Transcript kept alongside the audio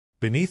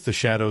Beneath the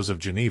shadows of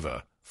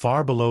Geneva,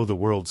 far below the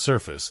world's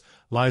surface,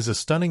 lies a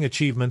stunning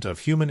achievement of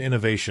human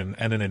innovation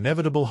and an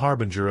inevitable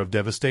harbinger of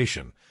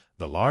devastation,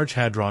 the Large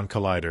Hadron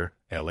Collider,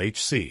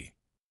 LHC.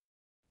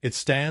 It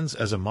stands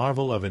as a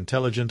marvel of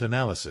intelligent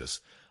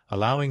analysis,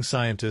 allowing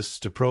scientists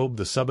to probe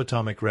the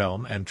subatomic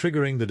realm and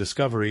triggering the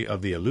discovery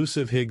of the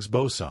elusive Higgs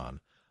boson,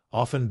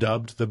 often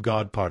dubbed the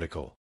God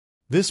particle.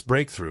 This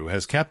breakthrough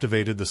has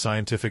captivated the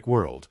scientific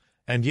world,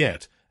 and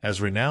yet, as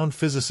renowned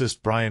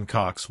physicist Brian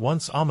Cox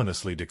once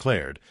ominously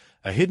declared,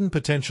 a hidden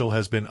potential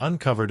has been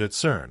uncovered at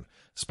CERN,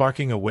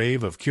 sparking a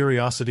wave of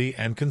curiosity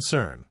and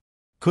concern.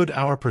 Could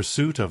our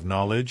pursuit of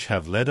knowledge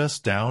have led us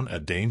down a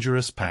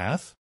dangerous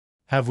path?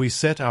 Have we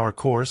set our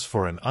course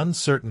for an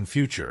uncertain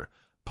future,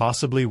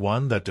 possibly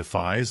one that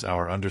defies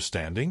our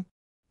understanding?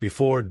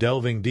 Before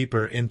delving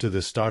deeper into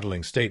this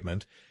startling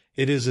statement,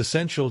 it is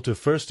essential to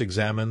first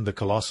examine the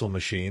colossal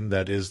machine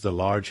that is the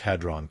Large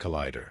Hadron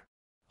Collider.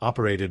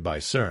 Operated by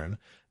CERN,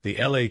 the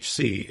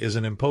LHC is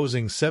an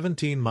imposing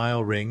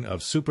 17-mile ring of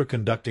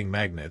superconducting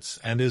magnets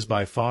and is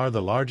by far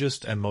the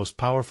largest and most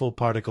powerful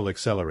particle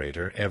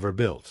accelerator ever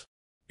built.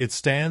 It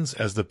stands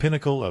as the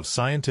pinnacle of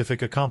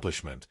scientific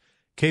accomplishment,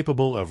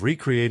 capable of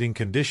recreating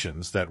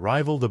conditions that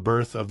rival the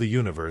birth of the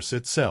universe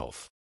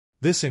itself.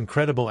 This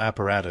incredible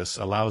apparatus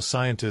allows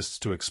scientists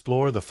to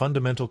explore the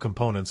fundamental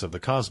components of the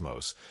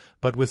cosmos,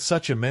 but with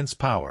such immense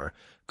power,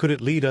 could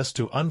it lead us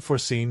to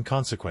unforeseen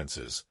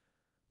consequences?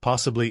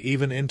 Possibly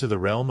even into the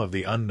realm of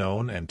the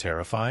unknown and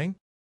terrifying?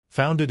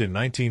 Founded in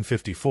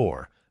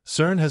 1954,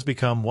 CERN has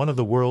become one of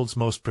the world's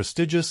most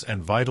prestigious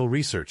and vital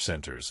research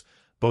centers,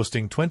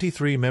 boasting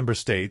 23 member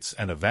states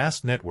and a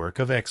vast network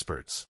of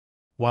experts.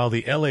 While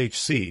the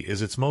LHC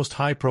is its most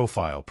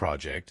high-profile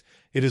project,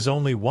 it is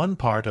only one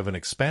part of an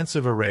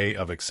expansive array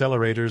of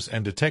accelerators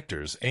and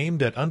detectors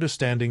aimed at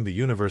understanding the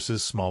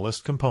universe's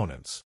smallest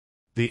components.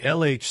 The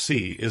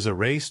LHC is a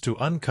race to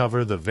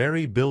uncover the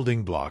very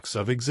building blocks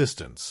of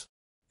existence.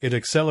 It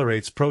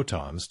accelerates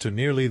protons to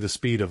nearly the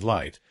speed of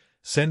light,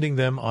 sending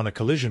them on a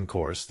collision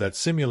course that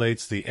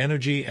simulates the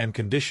energy and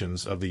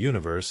conditions of the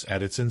universe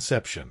at its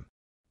inception.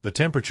 The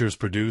temperatures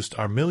produced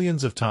are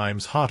millions of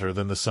times hotter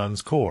than the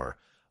sun's core,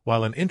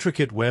 while an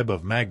intricate web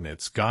of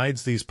magnets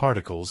guides these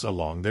particles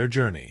along their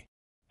journey.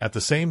 At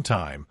the same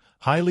time,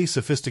 highly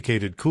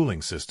sophisticated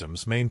cooling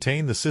systems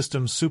maintain the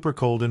system's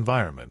supercold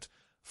environment,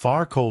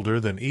 far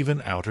colder than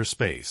even outer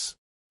space.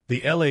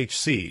 The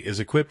LHC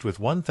is equipped with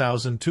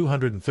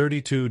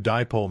 1,232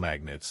 dipole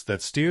magnets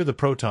that steer the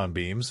proton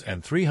beams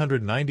and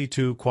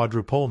 392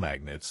 quadrupole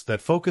magnets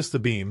that focus the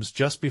beams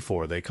just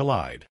before they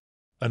collide.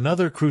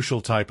 Another crucial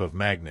type of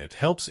magnet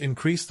helps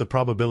increase the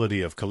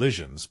probability of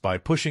collisions by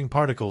pushing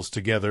particles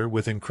together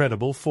with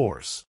incredible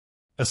force.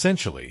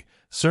 Essentially,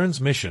 CERN's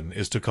mission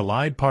is to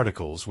collide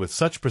particles with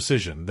such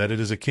precision that it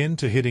is akin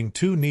to hitting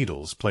two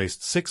needles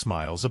placed 6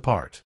 miles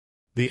apart.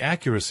 The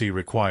accuracy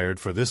required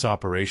for this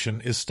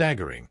operation is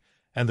staggering,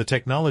 and the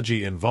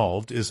technology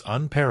involved is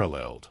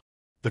unparalleled.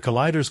 The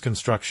collider's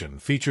construction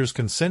features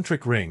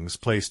concentric rings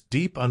placed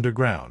deep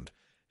underground,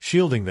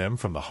 shielding them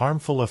from the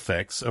harmful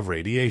effects of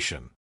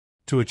radiation.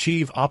 To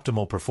achieve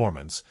optimal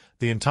performance,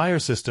 the entire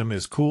system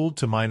is cooled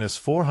to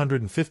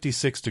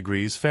 -456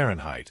 degrees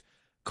Fahrenheit,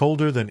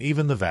 colder than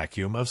even the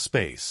vacuum of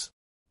space.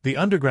 The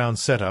underground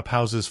setup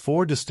houses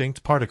 4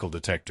 distinct particle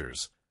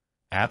detectors: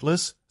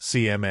 Atlas,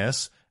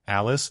 CMS,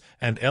 ALICE,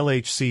 and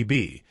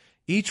LHCb,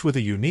 each with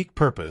a unique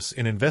purpose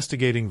in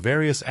investigating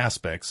various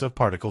aspects of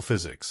particle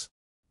physics.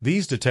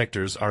 These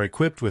detectors are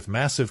equipped with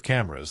massive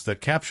cameras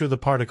that capture the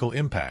particle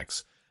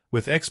impacts,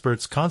 with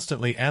experts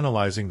constantly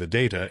analyzing the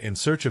data in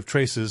search of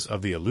traces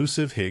of the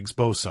elusive Higgs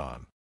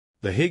boson.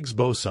 The Higgs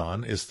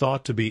boson is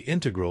thought to be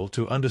integral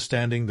to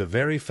understanding the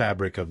very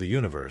fabric of the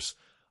universe,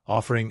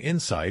 offering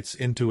insights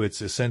into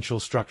its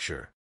essential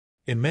structure.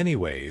 In many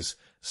ways,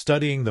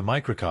 studying the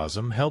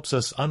microcosm helps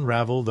us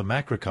unravel the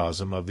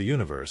macrocosm of the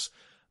universe,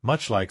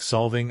 much like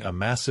solving a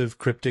massive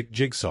cryptic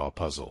jigsaw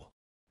puzzle.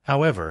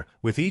 However,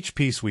 with each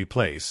piece we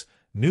place,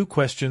 new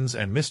questions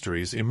and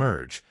mysteries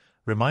emerge,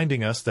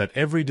 reminding us that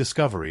every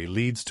discovery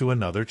leads to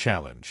another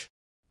challenge.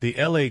 The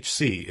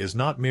LHC is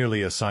not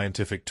merely a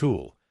scientific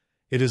tool.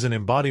 It is an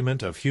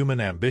embodiment of human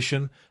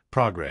ambition,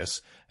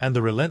 progress, and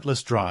the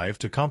relentless drive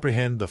to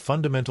comprehend the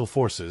fundamental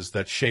forces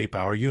that shape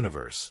our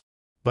universe.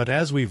 But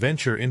as we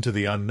venture into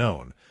the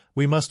unknown,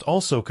 we must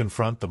also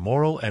confront the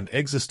moral and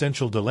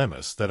existential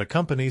dilemmas that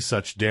accompany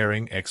such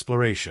daring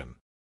exploration.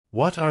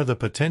 What are the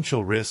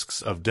potential risks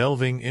of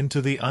delving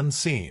into the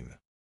unseen?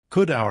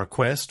 Could our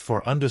quest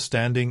for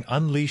understanding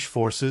unleash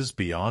forces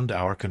beyond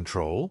our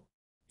control?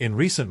 In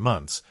recent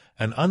months,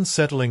 an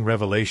unsettling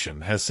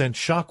revelation has sent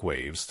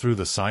shockwaves through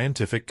the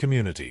scientific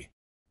community.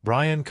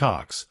 Brian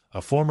Cox,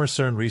 a former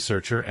CERN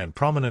researcher and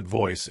prominent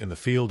voice in the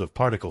field of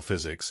particle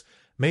physics,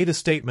 made a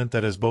statement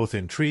that has both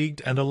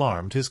intrigued and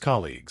alarmed his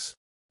colleagues.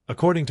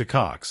 According to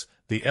Cox,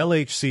 the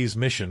LHC's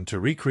mission to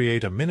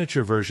recreate a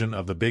miniature version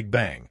of the Big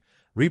Bang,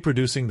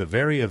 reproducing the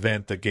very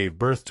event that gave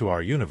birth to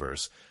our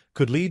universe,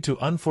 could lead to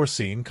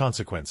unforeseen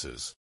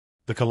consequences.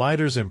 The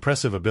collider's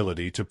impressive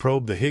ability to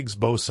probe the Higgs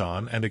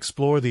boson and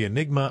explore the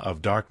enigma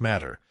of dark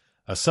matter,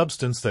 a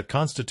substance that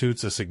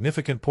constitutes a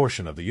significant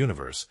portion of the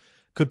universe,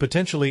 could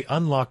potentially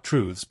unlock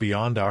truths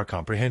beyond our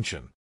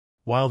comprehension.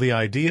 While the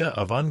idea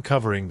of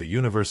uncovering the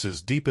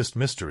universe's deepest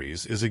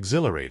mysteries is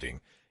exhilarating,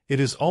 it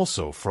is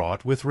also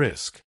fraught with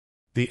risk.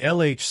 The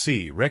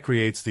LHC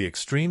recreates the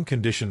extreme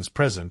conditions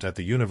present at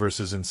the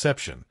universe's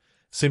inception,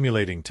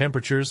 simulating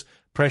temperatures,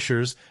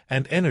 pressures,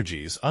 and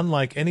energies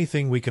unlike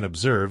anything we can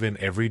observe in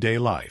everyday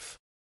life.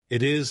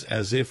 It is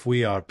as if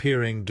we are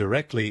peering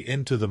directly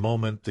into the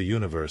moment the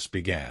universe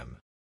began.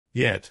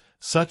 Yet,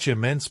 such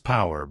immense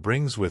power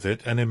brings with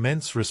it an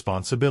immense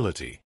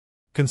responsibility.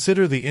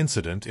 Consider the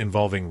incident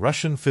involving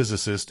Russian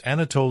physicist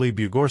Anatoly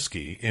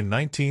Bugorsky in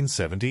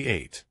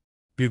 1978.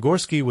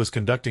 Bugorsky was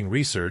conducting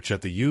research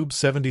at the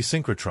UB-70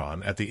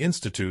 synchrotron at the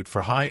Institute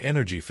for High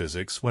Energy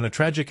Physics when a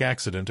tragic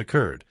accident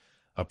occurred.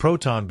 A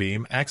proton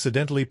beam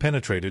accidentally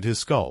penetrated his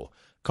skull,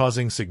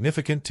 causing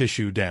significant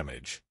tissue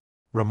damage.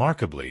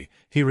 Remarkably,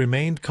 he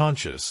remained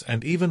conscious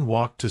and even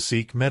walked to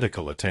seek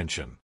medical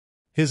attention.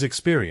 His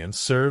experience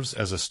serves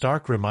as a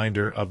stark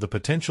reminder of the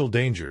potential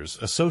dangers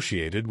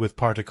associated with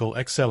particle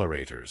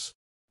accelerators.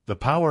 The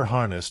power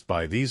harnessed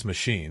by these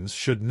machines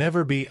should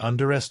never be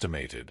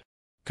underestimated.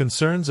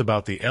 Concerns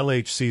about the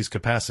LHC's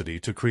capacity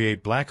to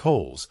create black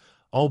holes,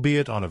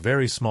 albeit on a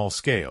very small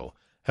scale,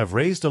 have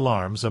raised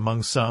alarms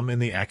among some in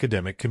the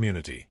academic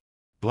community.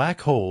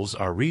 Black holes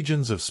are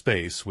regions of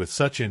space with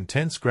such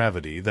intense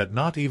gravity that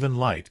not even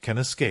light can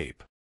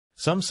escape.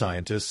 Some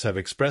scientists have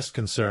expressed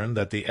concern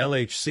that the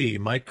LHC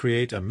might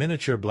create a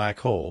miniature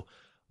black hole,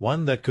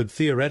 one that could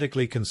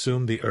theoretically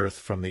consume the Earth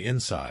from the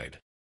inside.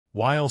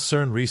 While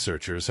CERN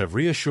researchers have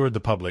reassured the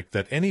public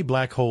that any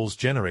black holes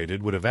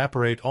generated would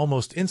evaporate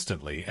almost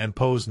instantly and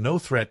pose no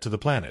threat to the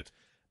planet,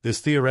 this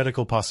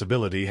theoretical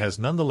possibility has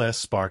nonetheless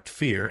sparked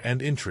fear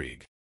and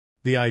intrigue.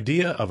 The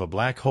idea of a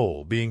black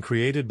hole being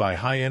created by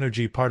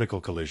high-energy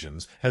particle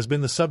collisions has been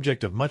the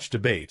subject of much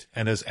debate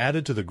and has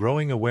added to the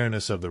growing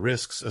awareness of the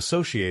risks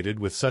associated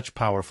with such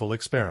powerful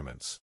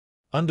experiments.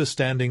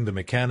 Understanding the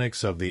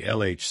mechanics of the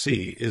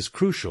LHC is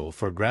crucial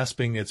for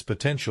grasping its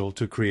potential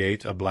to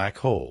create a black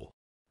hole.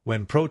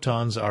 When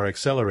protons are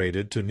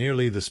accelerated to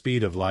nearly the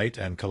speed of light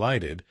and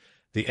collided,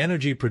 the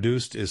energy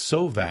produced is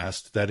so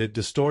vast that it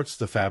distorts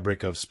the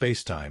fabric of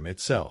spacetime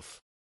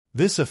itself.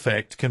 This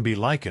effect can be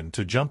likened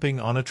to jumping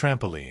on a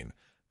trampoline,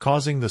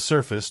 causing the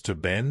surface to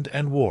bend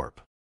and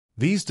warp.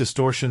 These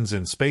distortions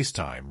in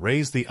spacetime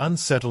raise the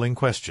unsettling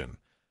question: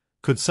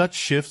 could such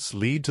shifts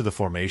lead to the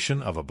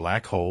formation of a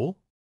black hole?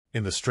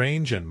 In the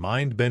strange and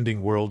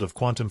mind-bending world of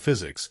quantum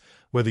physics,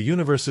 where the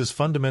universe's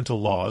fundamental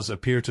laws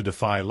appear to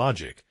defy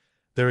logic,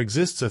 there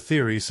exists a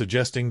theory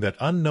suggesting that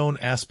unknown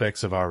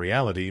aspects of our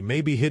reality may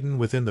be hidden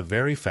within the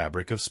very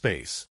fabric of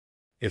space.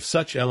 If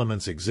such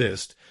elements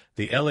exist,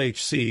 the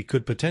LHC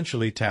could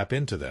potentially tap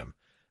into them,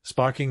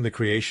 sparking the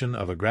creation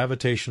of a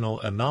gravitational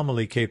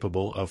anomaly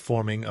capable of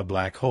forming a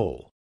black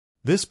hole.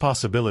 This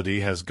possibility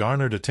has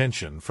garnered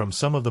attention from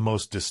some of the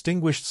most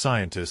distinguished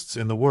scientists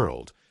in the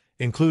world,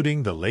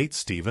 including the late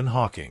Stephen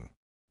Hawking.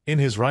 In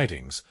his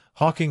writings,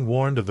 Hawking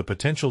warned of the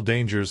potential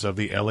dangers of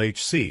the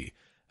LHC,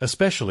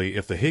 especially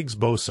if the Higgs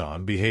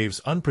boson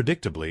behaves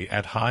unpredictably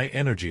at high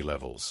energy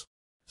levels.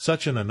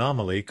 Such an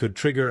anomaly could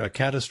trigger a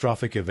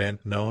catastrophic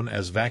event known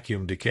as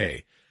vacuum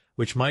decay,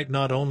 which might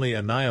not only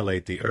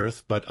annihilate the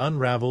Earth but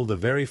unravel the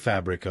very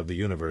fabric of the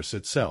universe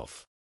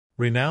itself.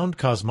 Renowned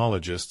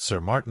cosmologist Sir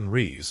Martin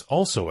Rees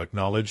also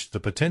acknowledged the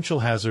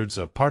potential hazards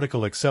of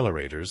particle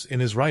accelerators in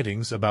his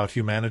writings about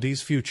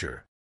humanity's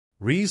future.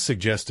 Rees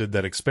suggested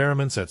that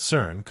experiments at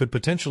CERN could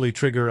potentially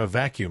trigger a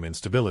vacuum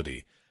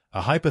instability,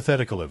 a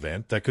hypothetical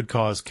event that could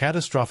cause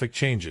catastrophic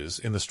changes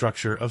in the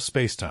structure of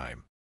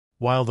spacetime.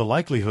 While the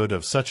likelihood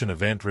of such an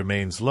event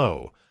remains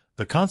low,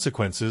 the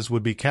consequences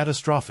would be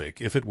catastrophic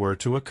if it were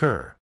to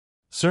occur.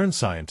 CERN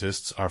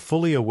scientists are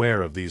fully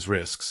aware of these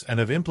risks and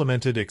have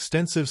implemented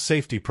extensive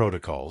safety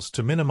protocols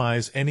to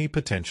minimize any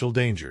potential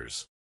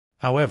dangers.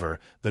 However,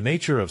 the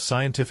nature of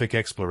scientific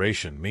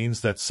exploration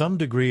means that some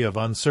degree of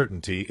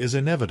uncertainty is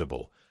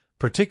inevitable,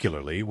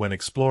 particularly when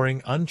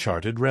exploring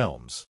uncharted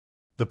realms.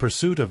 The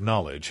pursuit of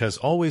knowledge has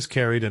always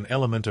carried an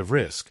element of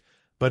risk,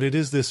 but it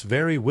is this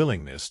very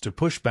willingness to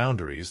push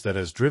boundaries that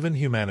has driven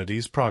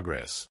humanity's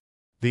progress.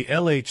 The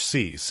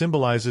LHC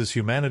symbolizes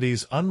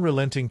humanity's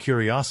unrelenting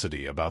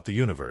curiosity about the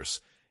universe,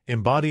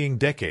 embodying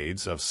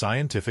decades of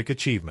scientific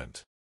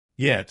achievement.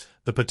 Yet,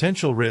 the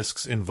potential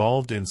risks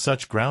involved in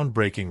such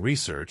groundbreaking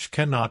research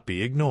cannot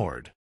be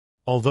ignored.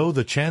 Although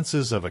the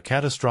chances of a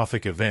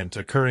catastrophic event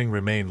occurring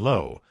remain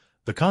low,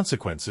 the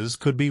consequences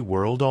could be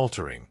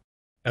world-altering.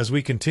 As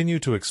we continue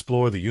to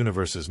explore the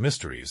universe's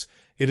mysteries,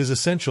 it is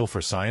essential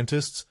for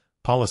scientists,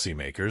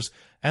 policymakers,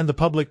 and the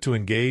public to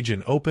engage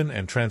in open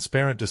and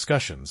transparent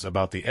discussions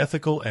about the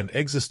ethical and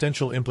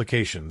existential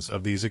implications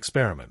of these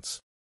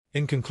experiments.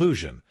 In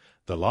conclusion,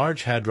 the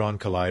Large Hadron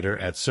Collider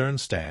at CERN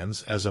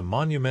stands as a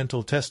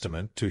monumental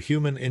testament to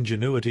human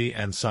ingenuity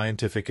and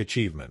scientific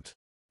achievement.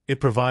 It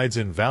provides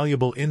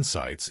invaluable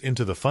insights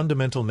into the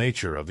fundamental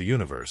nature of the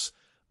universe,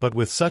 but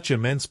with such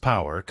immense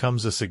power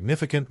comes a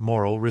significant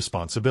moral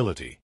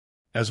responsibility.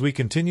 As we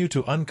continue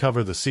to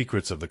uncover the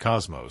secrets of the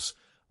cosmos,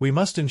 we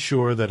must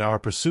ensure that our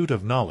pursuit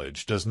of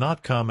knowledge does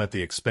not come at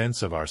the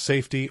expense of our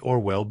safety or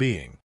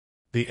well-being.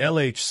 The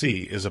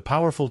LHC is a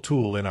powerful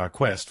tool in our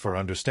quest for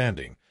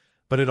understanding,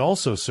 but it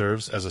also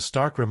serves as a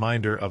stark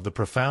reminder of the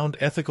profound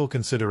ethical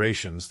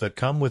considerations that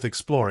come with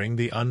exploring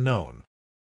the unknown.